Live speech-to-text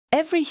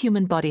Every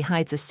human body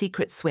hides a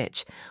secret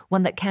switch,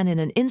 one that can in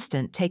an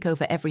instant take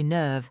over every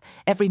nerve,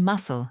 every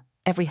muscle,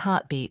 every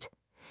heartbeat.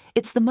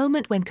 It's the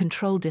moment when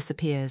control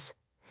disappears.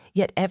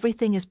 Yet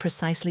everything is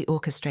precisely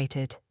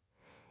orchestrated.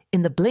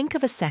 In the blink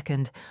of a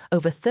second,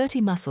 over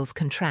 30 muscles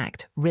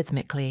contract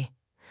rhythmically.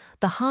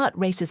 The heart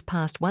races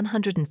past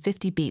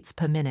 150 beats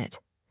per minute.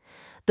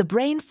 The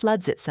brain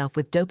floods itself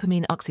with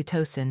dopamine,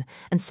 oxytocin,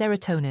 and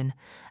serotonin,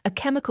 a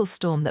chemical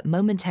storm that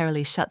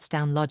momentarily shuts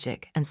down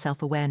logic and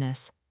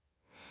self-awareness.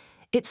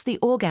 It's the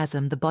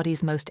orgasm, the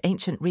body's most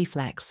ancient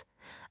reflex,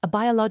 a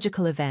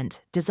biological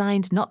event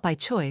designed not by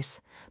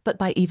choice, but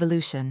by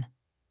evolution.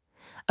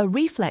 A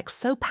reflex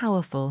so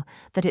powerful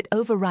that it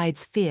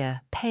overrides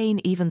fear,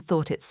 pain, even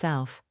thought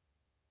itself.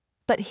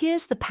 But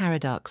here's the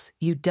paradox: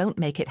 you don't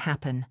make it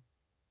happen.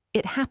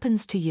 It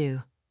happens to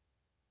you.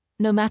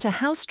 No matter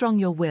how strong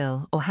your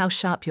will or how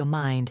sharp your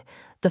mind,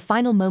 the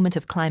final moment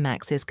of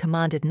climax is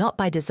commanded not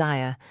by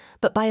desire,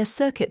 but by a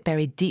circuit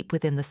buried deep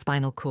within the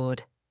spinal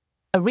cord.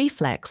 A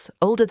reflex,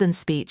 older than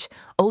speech,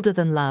 older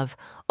than love,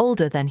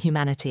 older than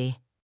humanity.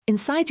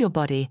 Inside your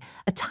body,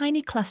 a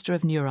tiny cluster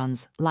of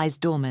neurons lies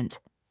dormant,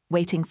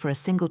 waiting for a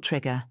single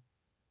trigger.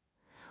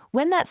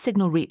 When that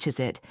signal reaches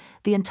it,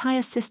 the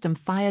entire system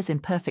fires in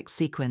perfect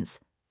sequence.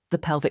 The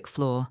pelvic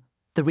floor,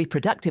 the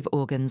reproductive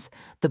organs,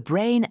 the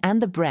brain and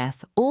the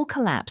breath all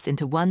collapse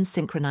into one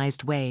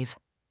synchronized wave.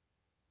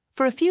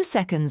 For a few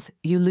seconds,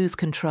 you lose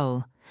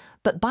control,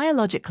 but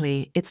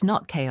biologically, it's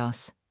not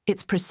chaos,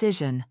 it's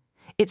precision.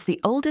 It's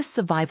the oldest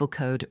survival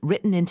code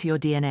written into your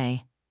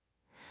DNA.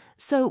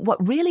 So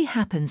what really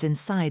happens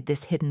inside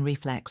this hidden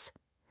reflex?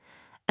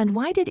 And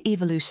why did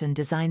evolution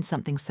design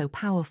something so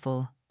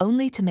powerful,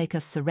 only to make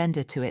us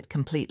surrender to it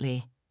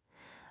completely?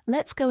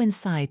 Let's go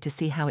inside to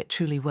see how it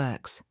truly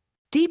works.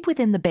 Deep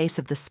within the base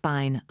of the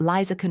spine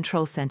lies a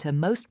control center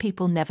most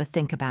people never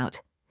think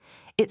about.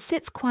 It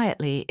sits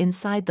quietly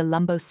inside the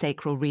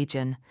lumbosacral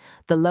region,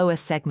 the lower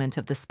segment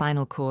of the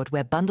spinal cord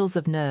where bundles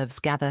of nerves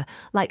gather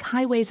like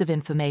highways of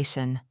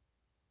information.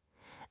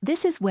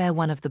 This is where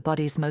one of the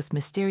body's most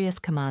mysterious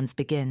commands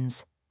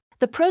begins.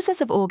 The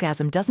process of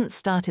orgasm doesn't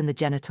start in the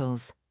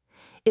genitals.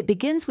 It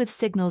begins with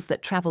signals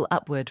that travel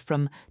upward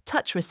from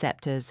touch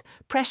receptors,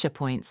 pressure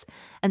points,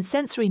 and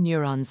sensory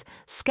neurons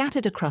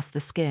scattered across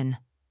the skin.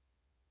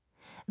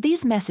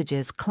 These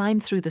messages climb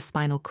through the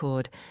spinal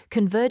cord,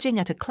 converging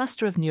at a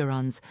cluster of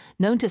neurons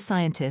known to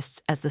scientists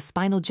as the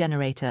spinal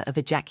generator of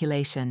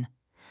ejaculation,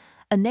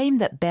 a name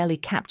that barely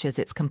captures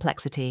its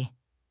complexity.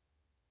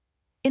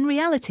 In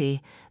reality,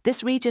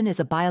 this region is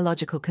a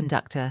biological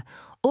conductor,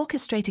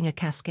 orchestrating a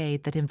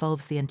cascade that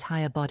involves the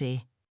entire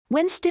body.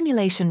 When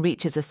stimulation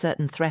reaches a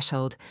certain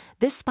threshold,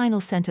 this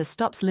spinal center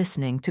stops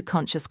listening to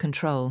conscious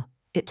control.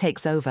 It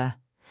takes over.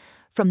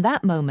 From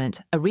that moment,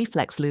 a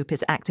reflex loop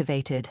is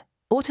activated.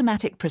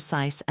 Automatic,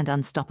 precise, and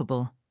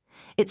unstoppable.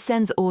 It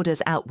sends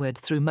orders outward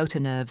through motor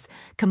nerves,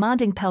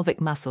 commanding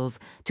pelvic muscles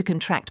to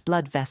contract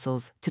blood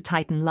vessels, to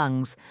tighten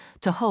lungs,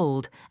 to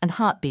hold, and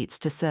heartbeats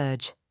to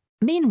surge.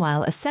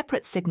 Meanwhile, a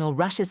separate signal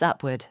rushes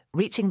upward,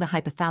 reaching the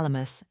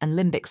hypothalamus and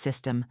limbic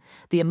system,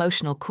 the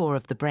emotional core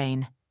of the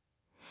brain.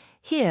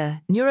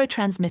 Here,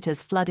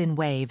 neurotransmitters flood in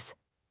waves.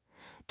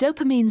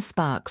 Dopamine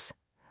sparks.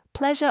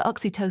 Pleasure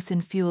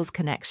oxytocin fuels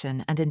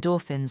connection, and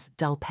endorphins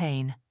dull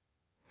pain.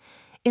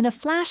 In a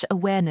flash,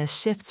 awareness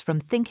shifts from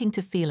thinking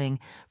to feeling,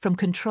 from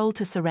control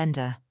to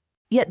surrender.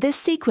 Yet this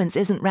sequence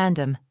isn't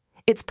random.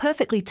 It's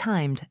perfectly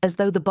timed, as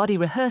though the body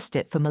rehearsed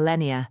it for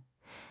millennia.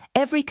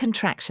 Every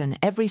contraction,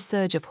 every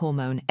surge of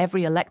hormone,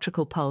 every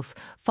electrical pulse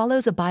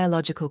follows a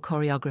biological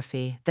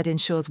choreography that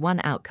ensures one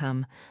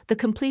outcome: the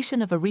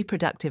completion of a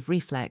reproductive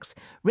reflex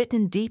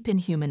written deep in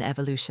human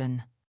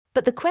evolution.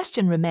 But the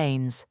question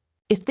remains: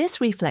 if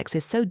this reflex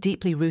is so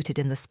deeply rooted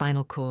in the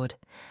spinal cord,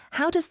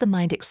 how does the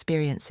mind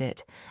experience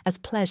it, as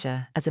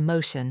pleasure, as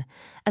emotion,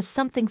 as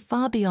something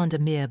far beyond a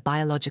mere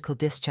biological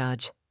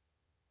discharge?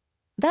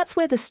 That's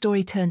where the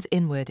story turns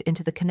inward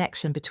into the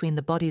connection between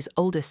the body's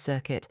oldest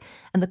circuit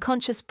and the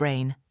conscious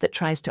brain that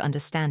tries to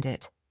understand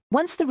it.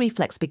 Once the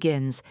reflex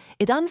begins,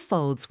 it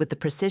unfolds with the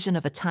precision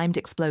of a timed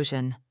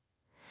explosion.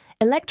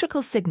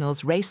 Electrical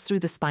signals race through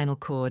the spinal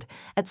cord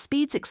at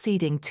speeds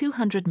exceeding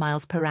 200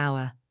 miles per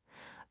hour.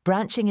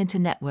 Branching into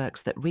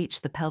networks that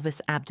reach the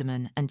pelvis,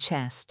 abdomen, and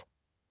chest.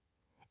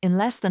 In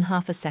less than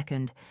half a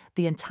second,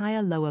 the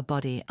entire lower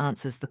body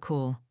answers the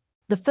call.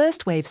 The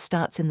first wave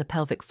starts in the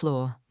pelvic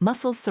floor.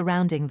 Muscles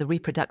surrounding the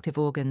reproductive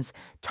organs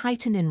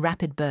tighten in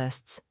rapid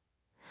bursts.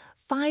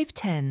 5,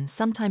 10,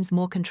 sometimes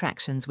more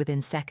contractions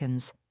within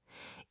seconds.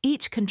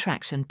 Each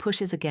contraction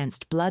pushes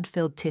against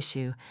blood-filled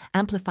tissue,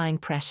 amplifying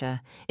pressure,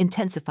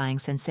 intensifying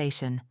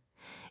sensation.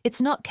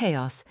 It's not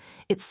chaos,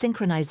 it's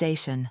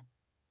synchronization.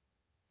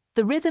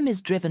 The rhythm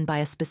is driven by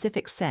a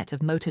specific set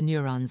of motor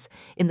neurons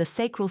in the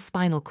sacral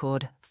spinal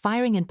cord,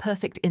 firing in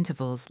perfect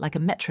intervals like a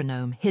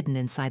metronome hidden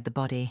inside the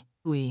body.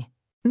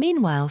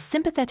 Meanwhile,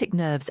 sympathetic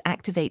nerves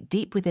activate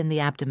deep within the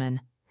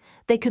abdomen.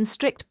 They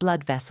constrict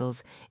blood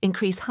vessels,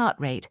 increase heart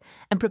rate,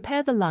 and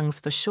prepare the lungs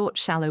for short,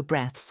 shallow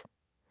breaths.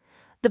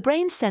 The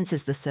brain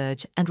senses the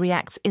surge and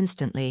reacts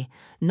instantly,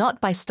 not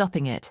by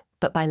stopping it,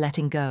 but by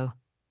letting go.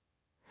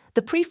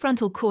 The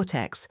prefrontal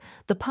cortex,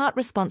 the part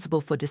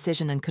responsible for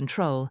decision and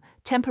control,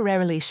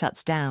 temporarily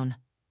shuts down.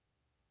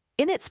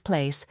 In its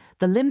place,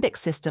 the limbic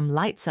system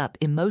lights up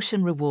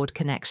emotion-reward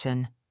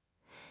connection.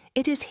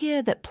 It is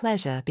here that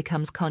pleasure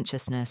becomes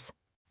consciousness.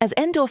 As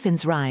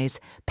endorphins rise,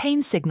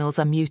 pain signals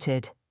are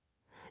muted.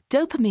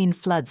 Dopamine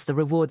floods the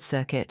reward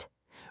circuit,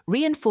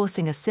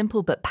 reinforcing a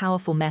simple but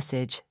powerful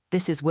message: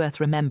 this is worth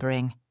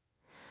remembering.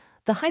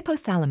 The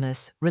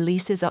hypothalamus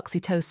releases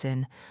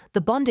oxytocin,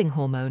 the bonding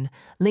hormone,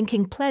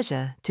 linking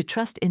pleasure to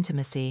trust,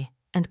 intimacy,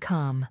 and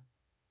calm.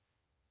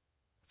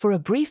 For a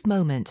brief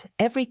moment,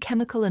 every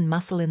chemical and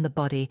muscle in the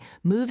body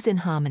moves in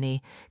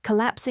harmony,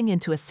 collapsing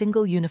into a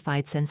single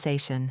unified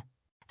sensation.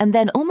 And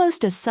then,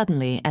 almost as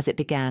suddenly as it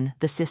began,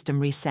 the system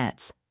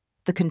resets.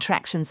 The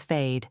contractions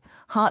fade,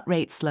 heart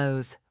rate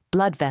slows,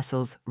 blood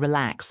vessels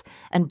relax,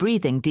 and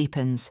breathing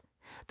deepens.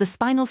 The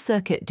spinal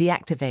circuit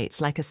deactivates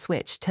like a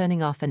switch,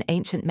 turning off an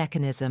ancient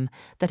mechanism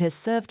that has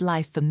served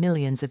life for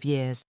millions of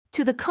years.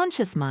 To the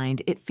conscious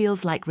mind, it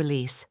feels like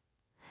release.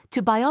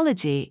 To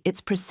biology,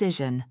 it's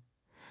precision.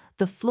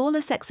 The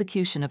flawless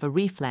execution of a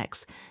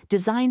reflex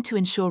designed to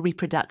ensure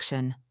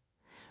reproduction,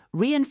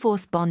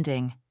 reinforce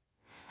bonding,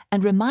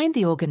 and remind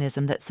the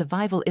organism that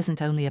survival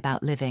isn't only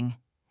about living,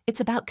 it's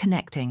about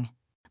connecting.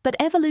 But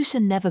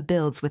evolution never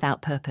builds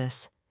without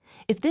purpose.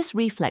 If this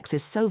reflex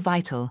is so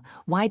vital,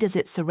 why does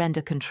it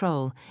surrender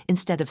control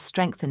instead of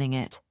strengthening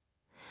it?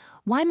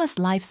 Why must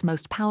life's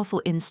most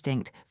powerful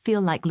instinct feel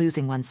like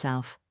losing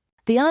oneself?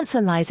 The answer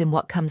lies in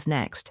what comes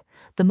next,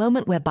 the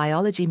moment where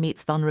biology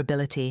meets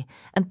vulnerability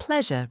and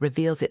pleasure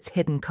reveals its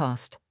hidden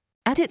cost.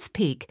 At its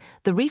peak,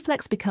 the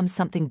reflex becomes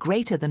something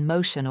greater than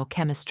motion or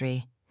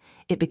chemistry.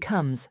 It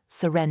becomes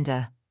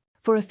surrender.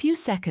 For a few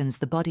seconds,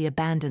 the body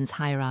abandons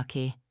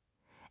hierarchy.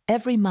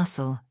 Every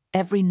muscle,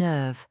 every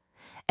nerve,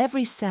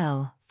 every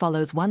cell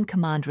follows one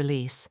command: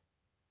 release.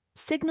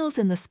 Signals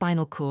in the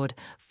spinal cord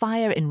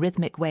fire in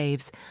rhythmic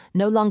waves,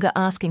 no longer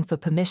asking for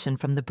permission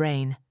from the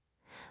brain.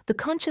 The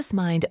conscious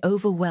mind,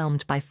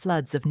 overwhelmed by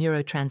floods of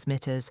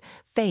neurotransmitters,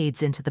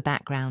 fades into the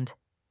background.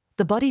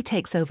 The body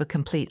takes over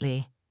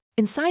completely.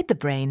 Inside the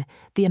brain,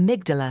 the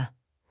amygdala,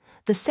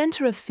 the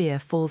center of fear,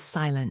 falls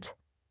silent.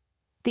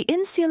 The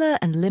insular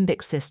and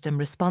limbic system,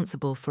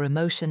 responsible for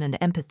emotion and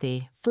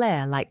empathy,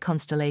 flare like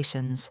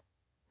constellations.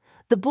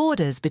 The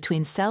borders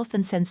between self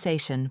and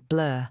sensation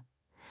blur.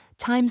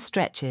 Time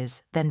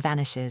stretches, then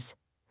vanishes.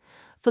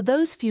 For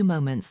those few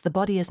moments, the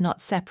body is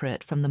not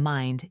separate from the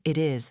mind, it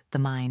is the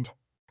mind.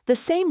 The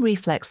same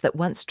reflex that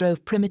once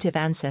drove primitive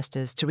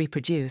ancestors to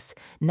reproduce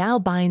now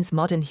binds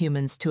modern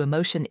humans to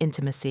emotion,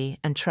 intimacy,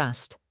 and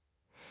trust.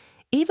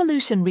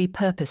 Evolution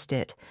repurposed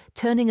it,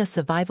 turning a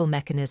survival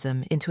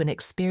mechanism into an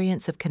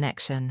experience of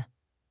connection.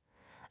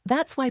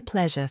 That's why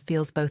pleasure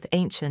feels both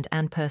ancient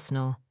and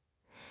personal.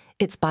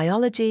 It's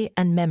biology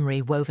and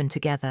memory woven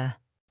together.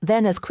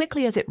 Then, as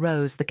quickly as it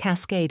rose, the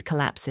cascade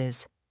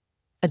collapses.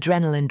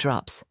 Adrenaline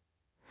drops.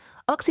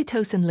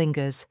 Oxytocin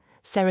lingers,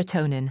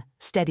 serotonin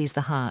steadies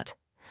the heart.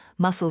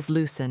 Muscles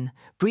loosen,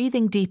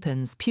 breathing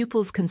deepens,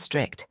 pupils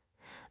constrict.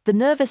 The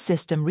nervous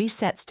system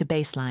resets to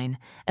baseline,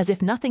 as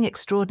if nothing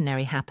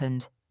extraordinary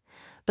happened.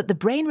 But the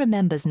brain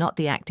remembers not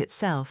the act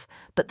itself,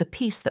 but the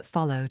peace that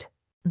followed.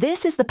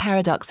 This is the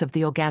paradox of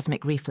the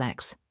orgasmic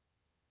reflex.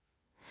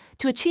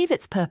 To achieve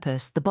its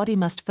purpose, the body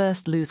must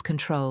first lose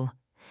control.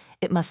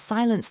 It must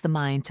silence the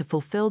mind to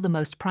fulfill the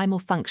most primal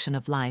function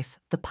of life,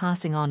 the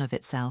passing on of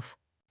itself.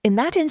 In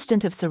that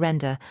instant of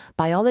surrender,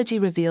 biology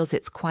reveals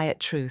its quiet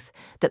truth,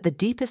 that the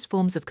deepest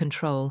forms of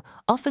control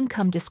often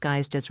come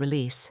disguised as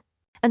release.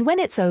 And when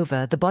it's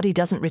over, the body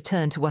doesn't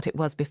return to what it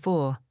was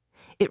before.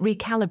 It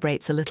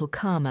recalibrates a little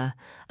calmer,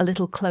 a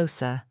little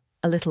closer,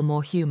 a little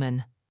more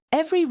human.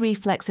 Every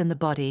reflex in the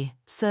body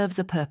serves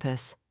a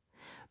purpose.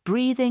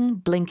 Breathing,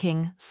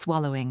 blinking,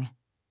 swallowing.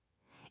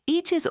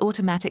 Each is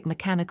automatic,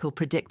 mechanical,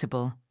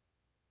 predictable.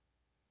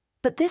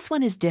 But this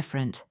one is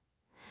different.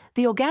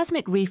 The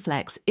orgasmic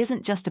reflex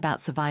isn't just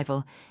about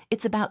survival,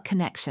 it's about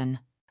connection.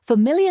 For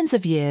millions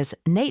of years,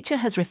 nature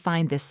has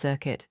refined this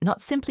circuit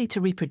not simply to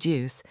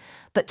reproduce,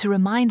 but to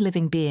remind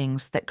living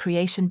beings that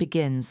creation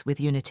begins with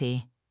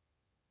unity.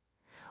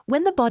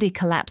 When the body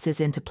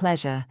collapses into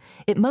pleasure,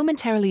 it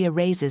momentarily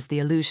erases the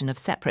illusion of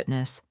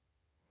separateness.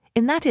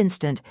 In that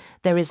instant,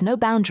 there is no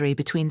boundary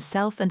between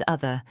self and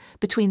other,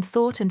 between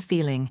thought and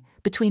feeling,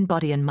 between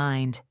body and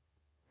mind.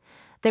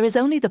 There is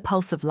only the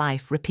pulse of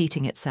life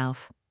repeating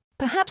itself.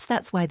 Perhaps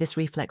that's why this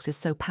reflex is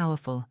so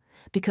powerful,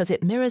 because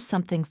it mirrors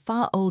something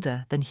far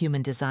older than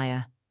human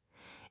desire.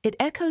 It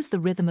echoes the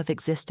rhythm of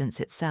existence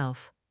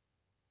itself.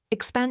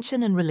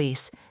 Expansion and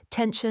release,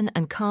 tension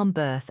and calm,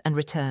 birth and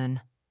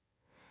return.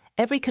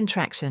 Every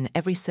contraction,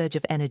 every surge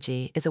of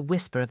energy is a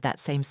whisper of that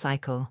same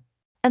cycle.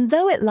 And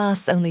though it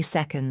lasts only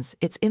seconds,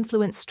 its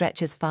influence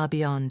stretches far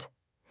beyond.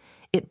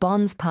 It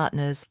bonds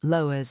partners,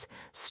 lowers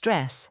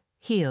stress,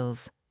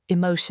 heals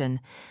emotion,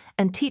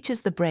 and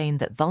teaches the brain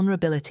that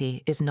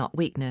vulnerability is not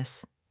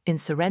weakness. In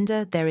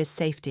surrender, there is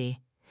safety.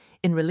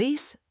 In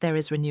release, there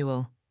is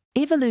renewal.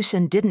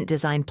 Evolution didn't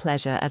design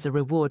pleasure as a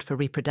reward for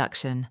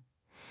reproduction.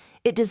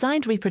 It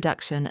designed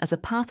reproduction as a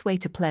pathway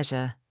to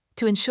pleasure,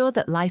 to ensure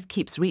that life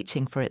keeps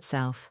reaching for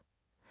itself.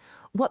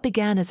 What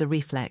began as a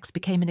reflex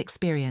became an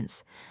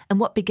experience, and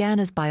what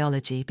began as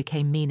biology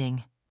became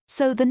meaning.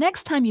 So the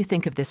next time you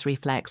think of this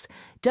reflex,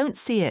 don't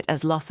see it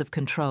as loss of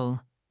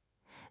control.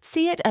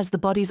 See it as the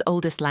body's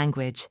oldest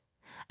language,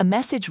 a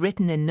message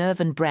written in nerve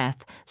and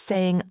breath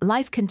saying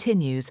life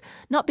continues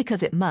not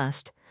because it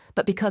must,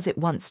 but because it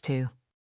wants to.